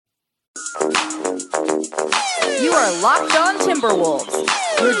You are Locked On Timberwolves,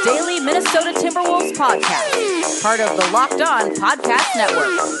 your daily Minnesota Timberwolves podcast, part of the Locked On Podcast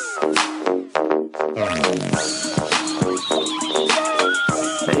Network.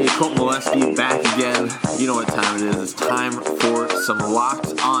 Hey, Colt Molesky back again. You know what time it is. It's time for some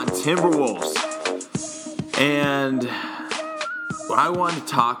Locked On Timberwolves. And I want to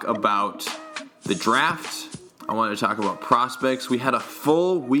talk about the draft. I want to talk about prospects. We had a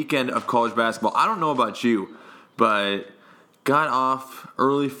full weekend of college basketball. I don't know about you, but got off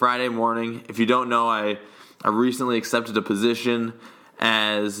early Friday morning. If you don't know, I recently accepted a position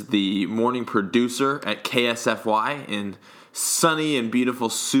as the morning producer at KSFY in sunny and beautiful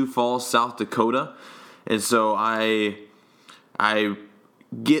Sioux Falls, South Dakota. And so I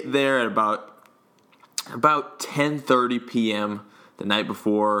get there at about 10:30 p.m. the night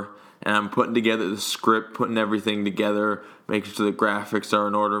before, and I'm putting together the script, putting everything together, making sure the graphics are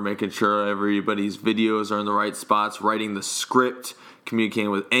in order, making sure everybody's videos are in the right spots, writing the script, communicating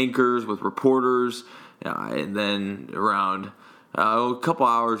with anchors, with reporters, and then around a couple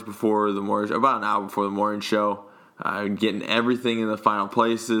hours before the morning, about an hour before the morning show, getting everything in the final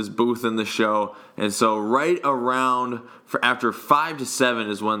places, booth in the show. And so right around, after 5 to 7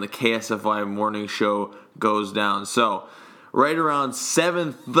 is when the KSFY morning show goes down. So right around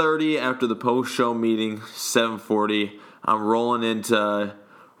 7:30 after the post-show meeting, 7:40, I'm rolling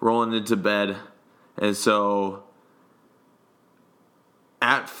into bed. And so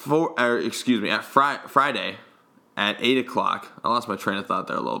Friday at 8 o'clock, I lost my train of thought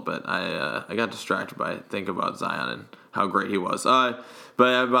there a little bit. I got distracted by thinking about Zion and how great he was. But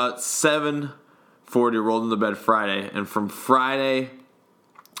at about 7:40, rolled into bed Friday, and from Friday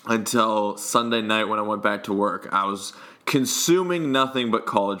until Sunday night when I went back to work, I was consuming nothing but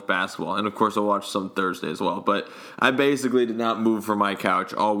college basketball. And of course I watched some Thursday as well, but I basically did not move from my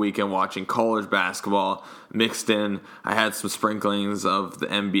couch all weekend watching college basketball mixed in. I had some sprinklings of the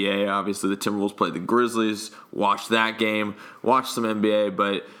NBA. Obviously the Timberwolves played the Grizzlies, watched that game, watched some NBA,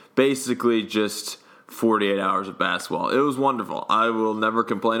 but basically just 48 hours of basketball. It was wonderful. I will never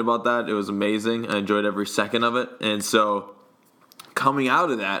complain about that. It was amazing. I enjoyed every second of it. And so coming out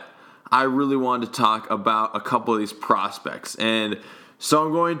of that, I really wanted to talk about a couple of these prospects. And so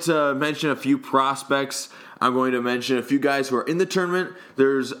I'm going to mention a few prospects. I'm going to mention a few guys who are in the tournament.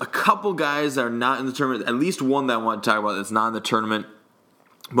 There's a couple guys that are not in the tournament, at least one that I want to talk about that's not in the tournament.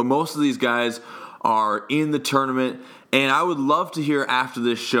 But most of these guys are in the tournament. And I would love to hear after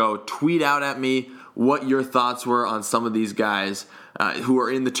this show, tweet out at me what your thoughts were on some of these guys who are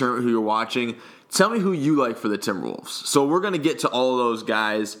in the tournament, who you're watching. Tell me who you like for the Timberwolves. So we're going to get to all of those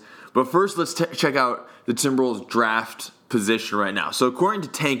guys. But first, let's check out the Timberwolves draft position right now. So according to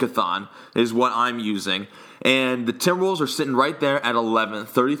Tankathon is what I'm using. And the Timberwolves are sitting right there at 11,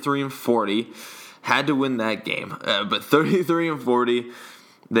 33-40. Had to win that game. But 33-40,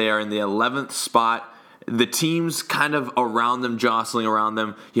 they are in the 11th spot. The teams kind of around them, jostling around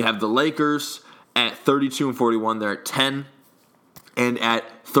them. You have the Lakers at 32-41. They're at 10. And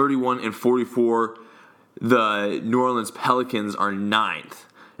at 31-44, the New Orleans Pelicans are 9th.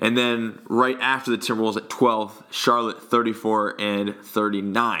 And then right after the Timberwolves at 12th, Charlotte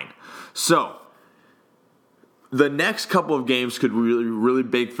 34-39. So the next couple of games could be really, really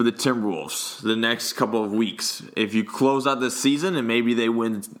big for the Timberwolves. The next couple of weeks, if you close out this season and maybe they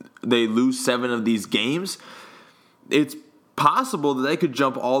lose 7 of these games, it's possible that they could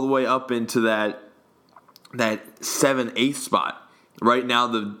jump all the way up into that 7-8 spot. Right now,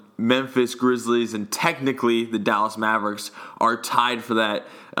 the Memphis Grizzlies and technically the Dallas Mavericks are tied for that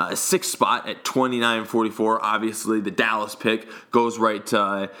 6th spot at 29-44. Obviously, the Dallas pick goes right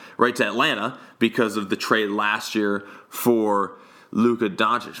to Atlanta because of the trade last year for Luka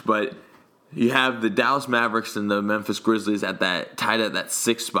Doncic. But you have the Dallas Mavericks and the Memphis Grizzlies tied at that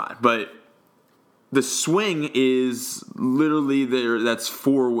 6th spot. But the swing is literally there. That's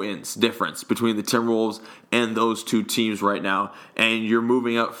 4 wins difference between the Timberwolves and those two teams right now. And you're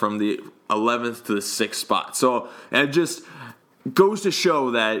moving up from the 11th to the 6th spot. So it just goes to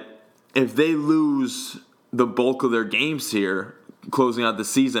show that if they lose the bulk of their games here, closing out the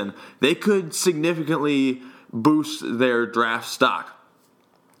season, they could significantly boost their draft stock.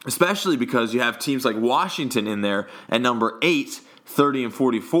 Especially because you have teams like Washington in there at number 8,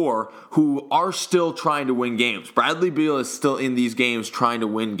 30-44, who are still trying to win games. Bradley Beal is still in these games trying to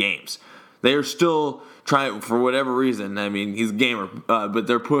win games. They are still trying, for whatever reason. I mean, he's a gamer, but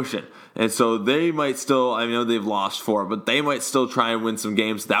they're pushing. And so they might still, I know they've lost 4, but they might still try and win some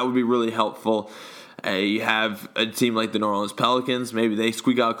games. That would be really helpful. You have a team like the New Orleans Pelicans. Maybe they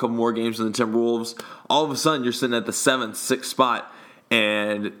squeak out a couple more games than the Timberwolves. All of a sudden, you're sitting at the 7th, 6th spot.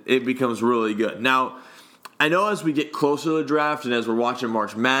 and it becomes really good. Now, I know as we get closer to the draft and as we're watching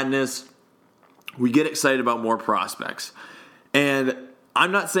March Madness, we get excited about more prospects. And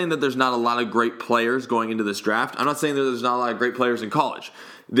I'm not saying that there's not a lot of great players going into this draft. I'm not saying that there's not a lot of great players in college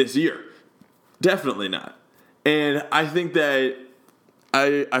this year. Definitely not. And I think that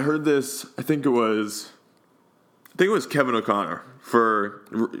I heard this, I think it was Kevin O'Connor for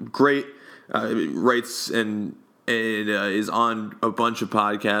great writes and is on a bunch of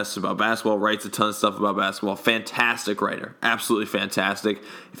podcasts about basketball, writes a ton of stuff about basketball. Fantastic writer. Absolutely fantastic.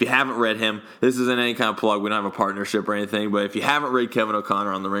 If you haven't read him, this isn't any kind of plug. We don't have a partnership or anything, but if you haven't read Kevin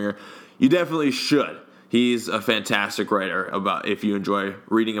O'Connor on The Ringer, you definitely should. He's a fantastic writer about if you enjoy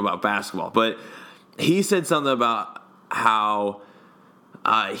reading about basketball. But he said something about how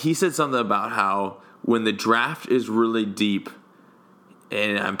when the draft is really deep,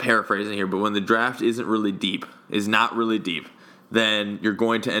 and I'm paraphrasing here, but when the draft is not really deep, then you're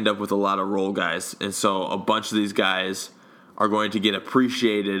going to end up with a lot of role guys. And so a bunch of these guys are going to get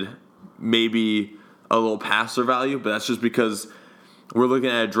appreciated, maybe a little past their value, but that's just because we're looking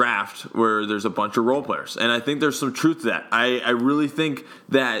at a draft where there's a bunch of role players. And I think there's some truth to that. I really think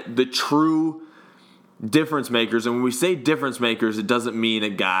that the true difference makers, and when we say difference makers, it doesn't mean a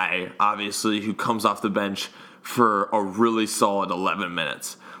guy, obviously, who comes off the bench for a really solid 11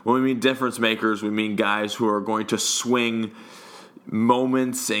 minutes. When we mean difference makers, we mean guys who are going to swing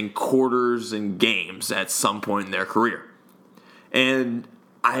moments and quarters and games at some point in their career. And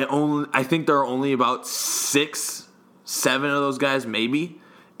I think there are only about 6, 7 of those guys maybe,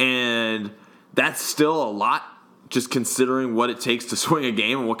 and that's still a lot, just considering what it takes to swing a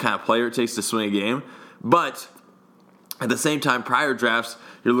game and what kind of player it takes to swing a game. But at the same time, prior drafts,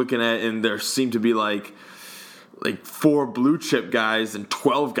 you're looking at, and there seem to be like 4 blue chip guys and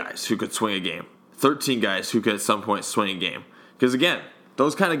 12 guys who could swing a game, 13 guys who could at some point swing a game. Because again,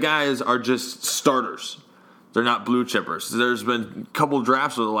 those kind of guys are just starters. They're not blue chippers. There's been a couple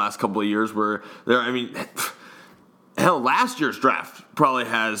drafts over the last couple of years where last year's draft probably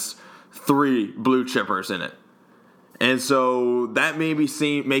has 3 blue chippers in it. And so that maybe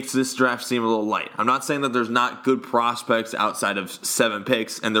makes this draft seem a little light. I'm not saying that there's not good prospects outside of 7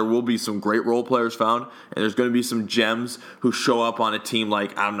 picks, and there will be some great role players found, and there's going to be some gems who show up on a team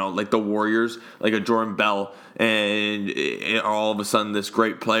like the Warriors, like a Jordan Bell, and all of a sudden this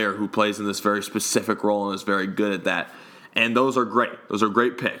great player who plays in this very specific role and is very good at that. And those are great. Those are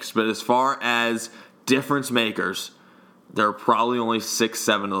great picks. But as far as difference makers, there are probably only 6,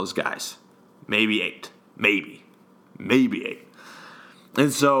 7 of those guys. Maybe 8. Maybe 8.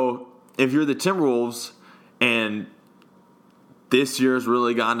 And so if you're the Timberwolves and this year's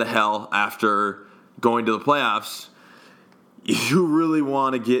really gone to hell after going to the playoffs, you really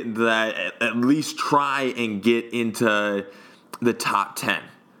want to get into that, at least try and get into the top 10.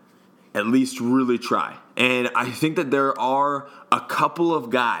 At least really try. And I think that there are a couple of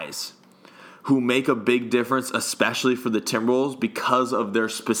guys who make a big difference, especially for the Timberwolves, because of their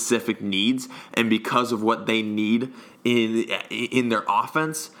specific needs and because of what they need in their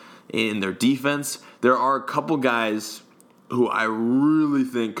offense, in their defense. There are a couple guys who I really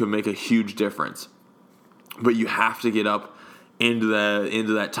think could make a huge difference. But you have to get up into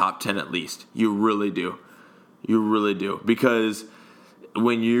that top 10 at least. You really do. You really do. Because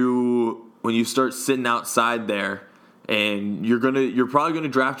when you start sitting outside there, and you're probably gonna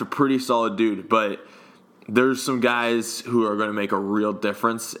draft a pretty solid dude, but there's some guys who are gonna make a real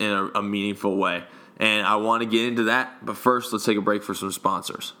difference in a meaningful way. And I want to get into that, but first let's take a break for some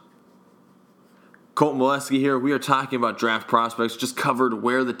sponsors. Colton Molesky here. We are talking about draft prospects, just covered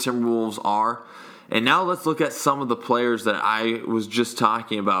where the Timberwolves are. And now let's look at some of the players that I was just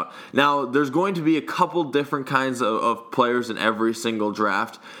talking about. Now, there's going to be a couple different kinds of players in every single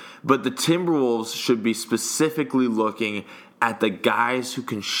draft, but the Timberwolves should be specifically looking at the guys who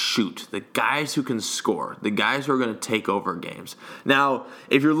can shoot, the guys who can score, the guys who are going to take over games. Now,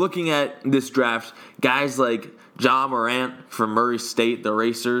 if you're looking at this draft, guys like Ja Morant from Murray State, the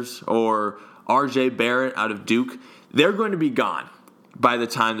Racers, or R.J. Barrett out of Duke, they're going to be gone by the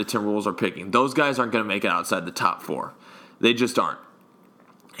time the Timberwolves are picking. Those guys aren't going to make it outside the top 4. They just aren't.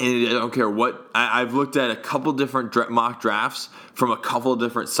 And I don't care what. I've looked at a couple different mock drafts from a couple of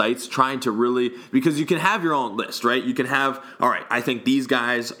different sites trying to really, because you can have your own list, right? You can have, all right, I think these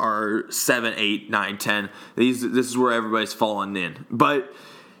guys are 7, 8, 9, 10. This is where everybody's falling in. But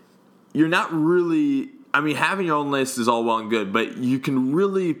you're not really, having your own list is all well and good, but you can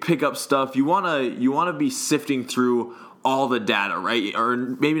really pick up stuff. You want to be sifting through all the data, right? Or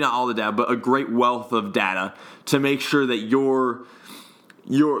maybe not all the data, but a great wealth of data to make sure that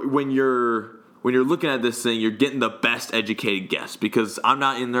when you're when you're looking at this thing, you're getting the best educated guess because I'm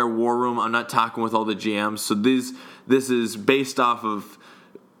not in their war room. I'm not talking with all the GMs. So this is based off of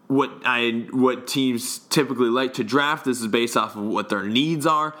what teams typically like to draft. This is based off of what their needs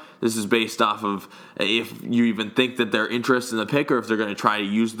are. This is based off of if you even think that they're interested in the pick or if they're going to try to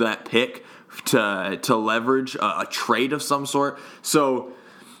use that pick to leverage a trade of some sort. So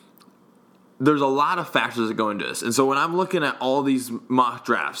there's a lot of factors that go into this. And so when I'm looking at all these mock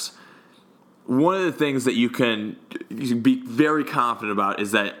drafts, one of the things that you can be very confident about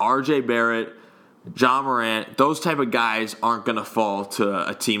is that RJ Barrett, John Morant, those type of guys aren't going to fall to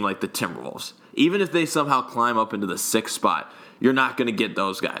a team like the Timberwolves. Even if they somehow climb up into the 6th spot, you're not going to get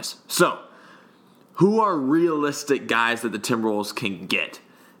those guys. So, who are realistic guys that the Timberwolves can get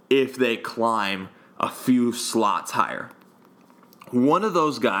if they climb a few slots higher? One of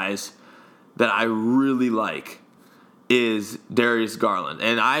those guys that I really like is Darius Garland.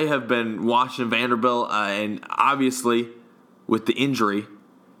 And I have been watching Vanderbilt, and obviously with the injury,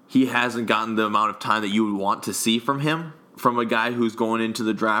 he hasn't gotten the amount of time that you would want to see from him, from a guy who's going into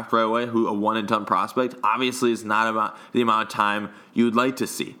the draft right away, who a one-and-done prospect. Obviously, it's not about the amount of time you would like to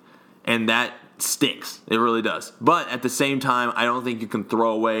see. And that stinks. It really does. But at the same time, I don't think you can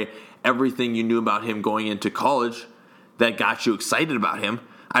throw away everything you knew about him going into college that got you excited about him.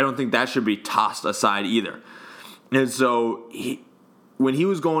 I don't think that should be tossed aside either. And so when he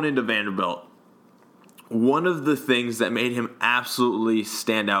was going into Vanderbilt, one of the things that made him absolutely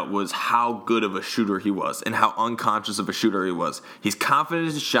stand out was how good of a shooter he was and how unconscious of a shooter he was. He's confident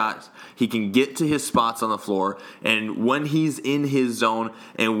in his shots. He can get to his spots on the floor. And when he's in his zone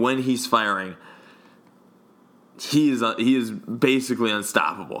and when he's firing, he is basically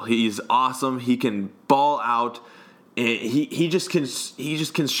unstoppable. He's awesome. He can ball out. And he just can shoot. He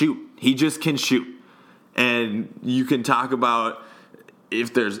just can shoot. And you can talk about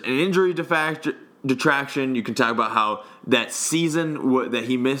if there's an injury detraction, you can talk about how that season that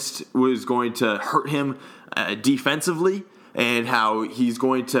he missed was going to hurt him defensively and how he's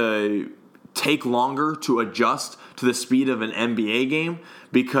going to take longer to adjust to the speed of an NBA game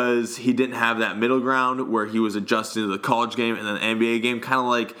because he didn't have that middle ground where he was adjusting to the college game and then the NBA game, kind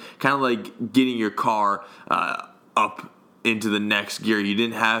of like getting your car up into the next gear. You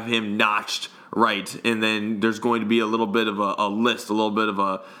didn't have him notched right, and then there's going to be a little bit of a little bit of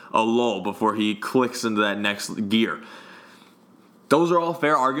a lull before he clicks into that next gear. Those are all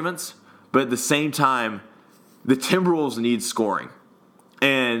fair arguments, but at the same time, the Timberwolves need scoring,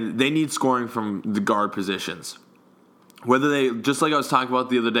 and they need scoring from the guard positions. Whether they, just like I was talking about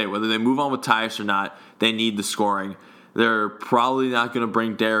the other day, whether they move on with Tyus or not, they need the scoring. They're probably not going to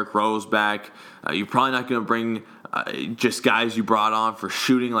bring Derrick Rose back. You're probably not going to bring just guys you brought on for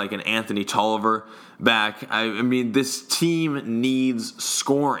shooting like an Anthony Tolliver back. I mean, this team needs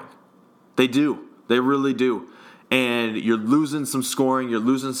scoring. They do. They really do. And you're losing some scoring. You're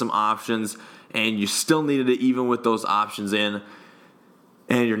losing some options. And you still needed it even with those options in.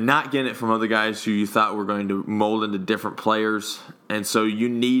 And you're not getting it from other guys who you thought were going to mold into different players. And so you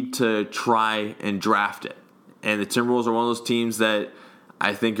need to try and draft it. And the Timberwolves are one of those teams that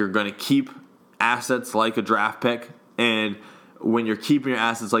I think are going to keep assets like a draft pick. And when you're keeping your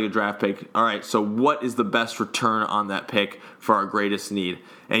assets like a draft pick, all right, so what is the best return on that pick for our greatest need?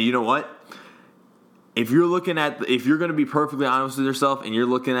 And you know what? If you're going to be perfectly honest with yourself and you're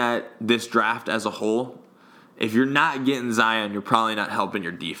looking at this draft as a whole, if you're not getting Zion, you're probably not helping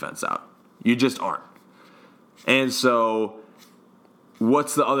your defense out. You just aren't. And so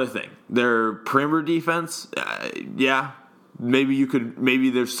what's the other thing? Their perimeter defense, yeah. Maybe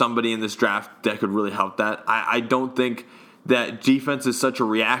there's somebody in this draft that could really help that. I don't think that defense is such a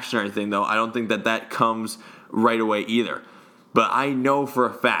reactionary thing, though. I don't think that comes right away either. But I know for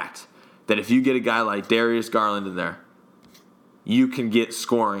a fact that if you get a guy like Darius Garland in there, you can get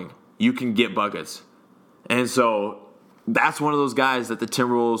scoring. You can get buckets. And so that's one of those guys that the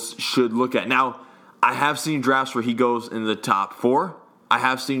Timberwolves should look at. Now, I have seen drafts where he goes in the top 4. I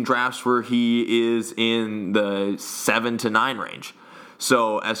have seen drafts where he is in the 7 to 9 range.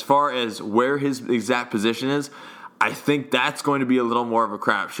 So as far as where his exact position is, I think that's going to be a little more of a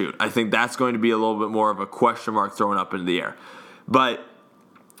crapshoot. I think that's going to be a little bit more of a question mark thrown up into the air. But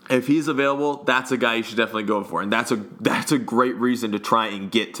if he's available, that's a guy you should definitely go for. And that's a great reason to try and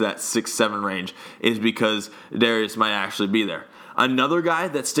get to that 6-7 range, is because Darius might actually be there. Another guy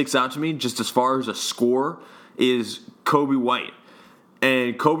that sticks out to me just as far as a score is Coby White.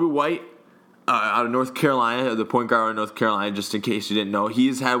 And Coby White, out of North Carolina, the point guard out of North Carolina, just in case you didn't know.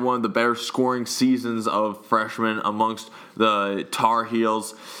 He's had one of the better scoring seasons of freshmen amongst the Tar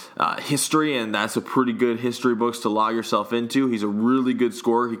Heels history, and that's a pretty good history books to log yourself into. He's a really good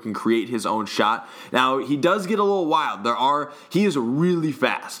scorer. He can create his own shot. Now, he does get a little wild. He is really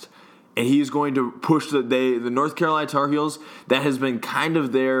fast, and he is going to push the North Carolina Tar Heels. That has been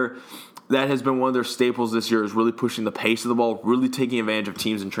that has been one of their staples this year, is really pushing the pace of the ball, really taking advantage of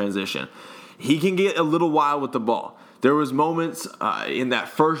teams in transition. He can get a little wild with the ball. There was moments in that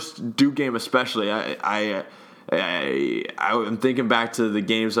first Duke game especially. I'm thinking back to the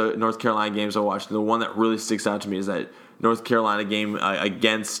games, North Carolina games I watched. And the one that really sticks out to me is that North Carolina game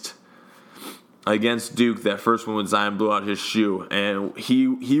against Duke. That first one when Zion blew out his shoe, and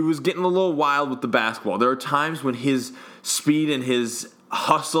he was getting a little wild with the basketball. There are times when his speed and his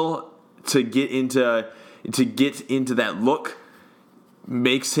hustle to get into that look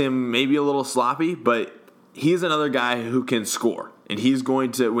makes him maybe a little sloppy, but he's another guy who can score, and he's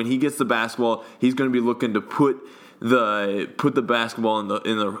going to, when he gets the basketball, he's going to be looking to put the basketball in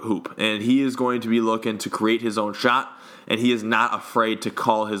the hoop, and he is going to be looking to create his own shot, and he is not afraid to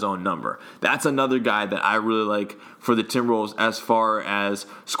call his own number. That's another guy that I really like for the Timberwolves as far as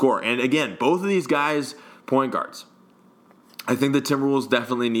score. And again, both of these guys, point guards. I think the Timberwolves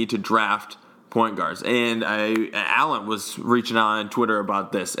definitely need to draft point guards. And Alan was reaching out on Twitter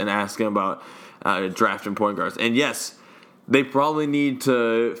about this and asking about drafting point guards. And yes, they probably need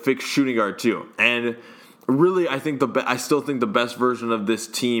to fix shooting guard too. And really, I still think the best version of this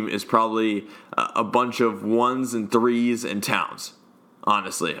team is probably a bunch of 1s and 3s and Towns.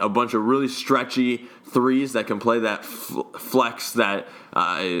 Honestly, a bunch of really stretchy 3s that can play that flex, that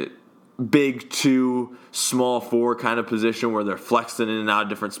big 2, small 4 kind of position where they're flexing in and out of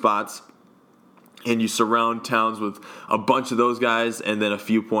different spots. And you surround Towns with a bunch of those guys and then a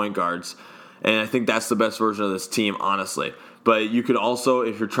few point guards. And I think that's the best version of this team, honestly. But you could also,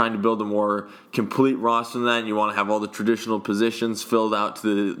 if you're trying to build a more complete roster than that, and you want to have all the traditional positions filled out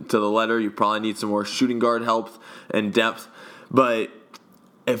to the letter, you probably need some more shooting guard help and depth. But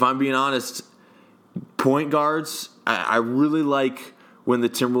if I'm being honest, point guards, I really like when the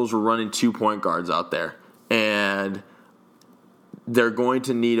Timberwolves were running 2 point guards out there. And they're going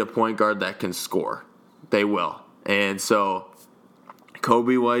to need a point guard that can score. They will. And so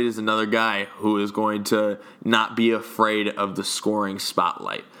Kobe White is another guy who is going to not be afraid of the scoring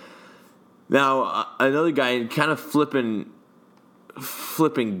spotlight. Now, another guy, kind of flipping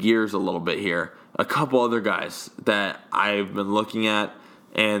gears a little bit here, a couple other guys that I've been looking at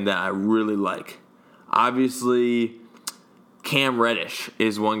and that I really like. Obviously, Cam Reddish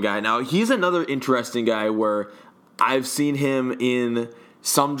is one guy. Now, he's another interesting guy where I've seen him in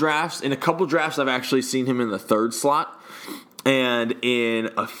some drafts. In a couple drafts, I've actually seen him in the 3rd slot. And in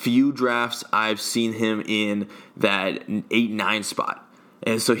a few drafts, I've seen him in that 8-9 spot.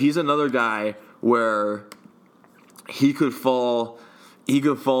 And so he's another guy where he could fall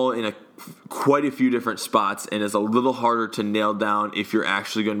in quite a few different spots and is a little harder to nail down if you're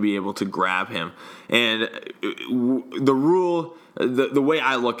actually going to be able to grab him. And the way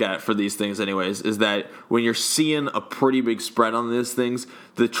I look at it for these things anyways is that when you're seeing a pretty big spread on these things,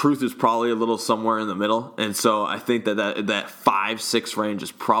 the truth is probably a little somewhere in the middle. And so I think that 5-6 range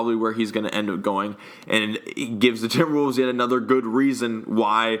is probably where he's going to end up going. And it gives the Timberwolves yet another good reason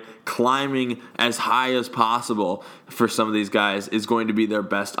why climbing as high as possible for some of these guys is going to be their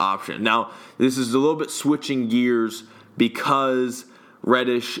best option. Now, this is a little bit switching gears because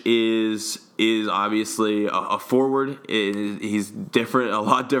Reddish is obviously a forward. He's different, a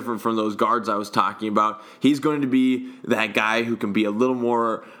lot different from those guards I was talking about. He's going to be that guy who can be a little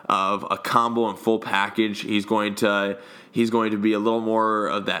more of a combo and full package. He's going to be a little more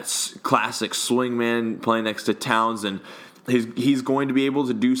of that classic swingman playing next to Towns, and he's going to be able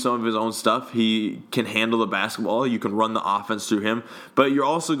to do some of his own stuff. He can handle the basketball. You can run the offense through him. But you're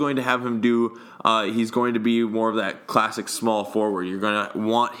also going to have him he's going to be more of that classic small forward. You're going to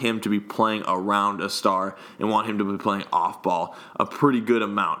want him to be playing around a star and want him to be playing off ball a pretty good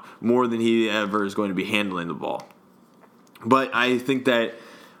amount, more than he ever is going to be handling the ball. But I think that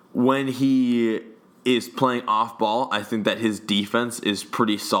when he is playing off ball, I think that his defense is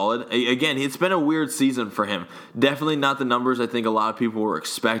pretty solid. Again, it's been a weird season for him. Definitely not the numbers I think a lot of people were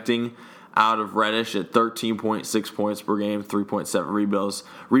expecting out of Reddish at 13.6 points per game, 3.7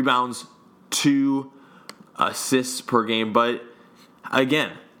 rebounds, 2 assists per game. But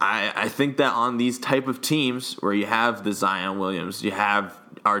again, I think that on these type of teams where you have the Zion Williams, you have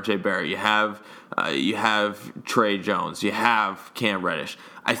RJ Barrett, you have Trey Jones, you have Cam Reddish,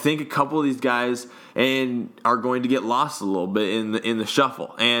 I think a couple of these guys are going to get lost a little bit in the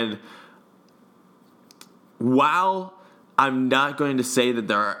shuffle. And while I'm not going to say that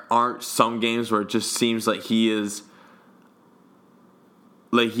there aren't some games where it just seems like he is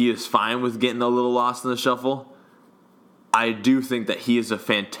fine with getting a little lost in the shuffle, I do think that he is a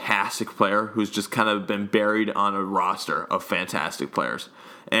fantastic player who's just kind of been buried on a roster of fantastic players.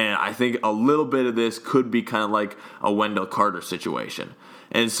 And I think a little bit of this could be kind of like a Wendell Carter situation.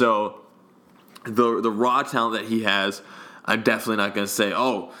 And so the raw talent that he has, I'm definitely not going to say,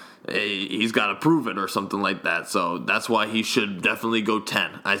 he's got to prove it or something like that. So that's why he should definitely go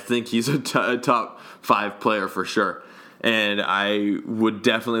 10. I think he's a top 5 player for sure. And I would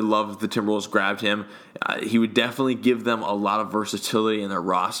definitely love if the Timberwolves grabbed him. He would definitely give them a lot of versatility in their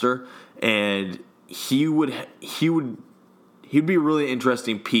roster. And he'd be a really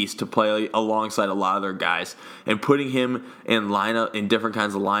interesting piece to play alongside a lot of their guys. And putting him in different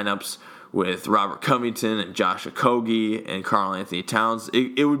kinds of lineups with Robert Covington and Josh Okogie and Karl Anthony Towns,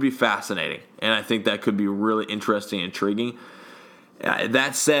 it would be fascinating. And I think that could be really interesting and intriguing.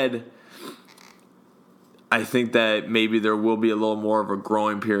 That said, I think that maybe there will be a little more of a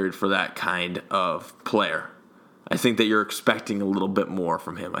growing period for that kind of player. I think that you're expecting a little bit more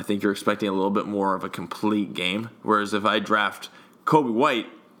from him. I think you're expecting a little bit more of a complete game. Whereas if I draft Coby White,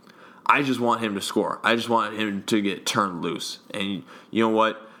 I just want him to score. I just want him to get turned loose. And you know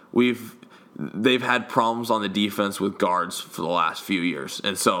what? They've had problems on the defense with guards for the last few years.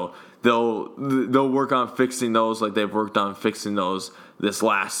 And so they'll work on fixing those like they've worked on fixing those this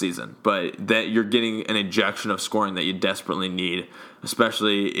last season. But that you're getting an injection of scoring that you desperately need,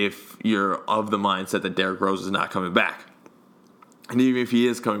 especially if you're of the mindset that Derrick Rose is not coming back. And even if he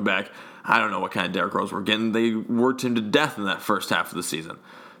is coming back, I don't know what kind of Derrick Rose we're getting. They worked him to death in that first half of the season.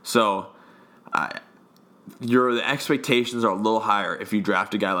 So the expectations are a little higher if you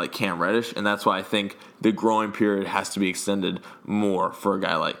draft a guy like Cam Reddish, and that's why I think the growing period has to be extended more for a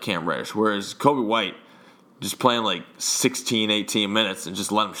guy like Cam Reddish. Whereas Coby White, just playing like 16, 18 minutes and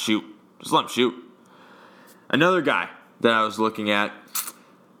just let him shoot. Just let him shoot. Another guy that I was looking at,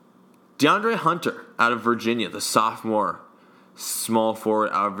 DeAndre Hunter out of Virginia, the sophomore small forward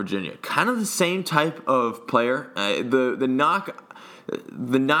out of Virginia. Kind of the same type of player. The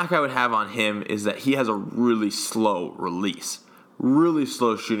knock I would have on him is that he has a really slow release. Really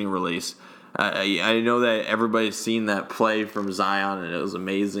slow shooting release. I know that everybody's seen that play from Zion, and it was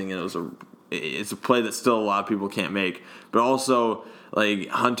amazing, and it's a play that still a lot of people can't make. But also, like,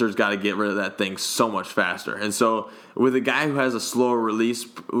 Hunter's got to get rid of that thing so much faster. And so with a guy who has a slower release,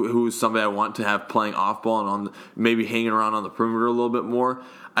 who's somebody I want to have playing off ball and maybe hanging around on the perimeter a little bit more,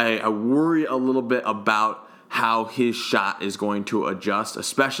 I worry a little bit about how his shot is going to adjust,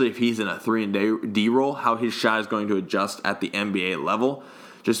 especially if he's in a 3-and-D role, how his shot is going to adjust at the NBA level.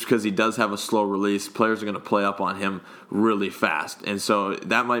 Just because he does have a slow release, players are going to play up on him really fast. And so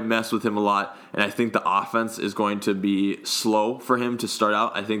that might mess with him a lot. And I think the offense is going to be slow for him to start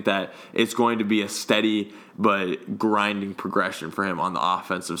out. I think that it's going to be a steady but grinding progression for him on the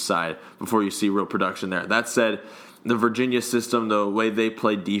offensive side before you see real production there. That said, the Virginia system, the way they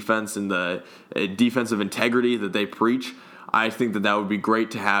play defense and the defensive integrity that they preach, I think that would be great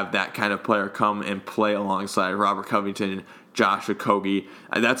to have that kind of player come and play alongside Robert Covington, Josh Okogie.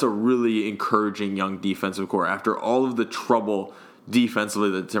 That's a really encouraging young defensive core. After all of the trouble defensively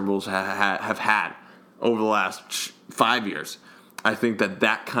that the Timberwolves have had over the last 5 years, I think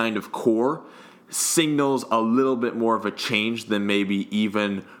that kind of core signals a little bit more of a change than maybe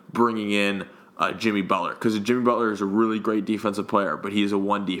even bringing in Jimmy Butler. Because Jimmy Butler is a really great defensive player, but he's a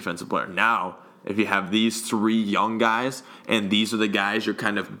one defensive player. Now, if you have these 3 young guys, and these are the guys you're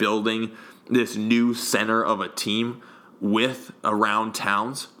kind of building this new center of a team with around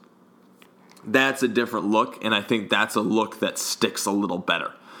Towns, that's a different look, and I think that's a look that sticks a little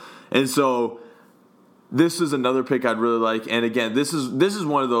better. And so this is another pick I'd really like. And again, this is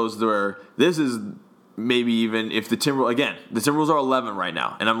one of those where this is maybe even if the Timberwolves are 11 right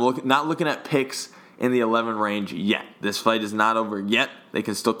now, and I'm not looking at picks in the 11 range yet. This fight is not over yet. They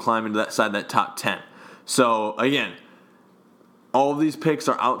can still climb into that top 10. So again, all of these picks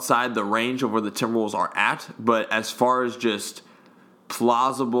are outside the range of where the Timberwolves are at, but as far as just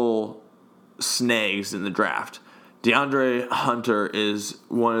plausible snags in the draft, DeAndre Hunter was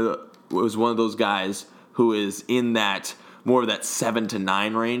one of those guys who is in that more of that 7 to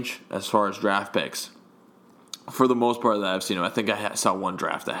 9 range as far as draft picks. For the most part that I've seen him, I think I saw one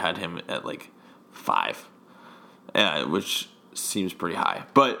draft that had him at like 5, which seems pretty high.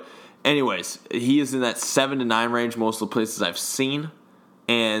 But anyways, he is in that 7 to 9 range most of the places I've seen.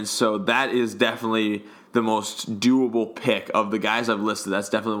 And so that is definitely the most doable pick of the guys I've listed. That's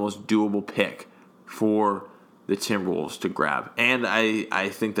definitely the most doable pick for the Timberwolves to grab. And I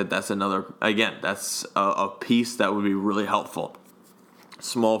think that's another, again, that's a piece that would be really helpful.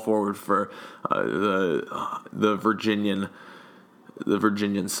 Small forward for the Virginian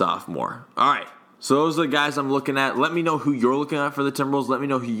sophomore. All right. So those are the guys I'm looking at. Let me know who you're looking at for the Timberwolves. Let me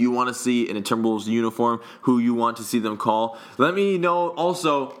know who you want to see in a Timberwolves uniform, who you want to see them call. Let me know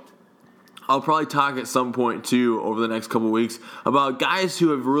also, I'll probably talk at some point too over the next couple of weeks about guys who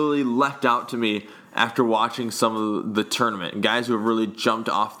have really leapt out to me after watching some of the tournament, and guys who have really jumped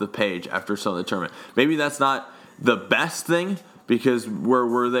off the page after some of the tournament. Maybe that's not the best thing, because where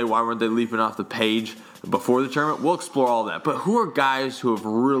were they? Why weren't they leaping off the page before the tournament? We'll explore all that. But who are guys who have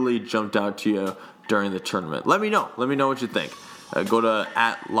really jumped out to you during the tournament? Let me know. Let me know what you think. Go to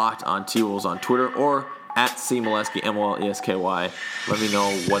 @LockedOnTWolves on Twitter or @CMolesky, MLESKY. Let me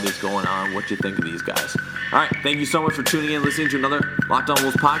know what is going on, what you think of these guys. All right, thank you so much for tuning in, listening to another Locked On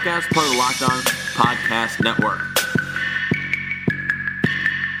Wolves podcast, part of the Locked On Podcast Network.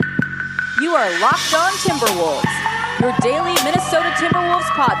 You are Locked On Timberwolves, your daily Minnesota Timberwolves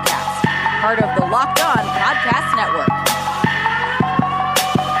podcast, part of the Locked On Podcast Network.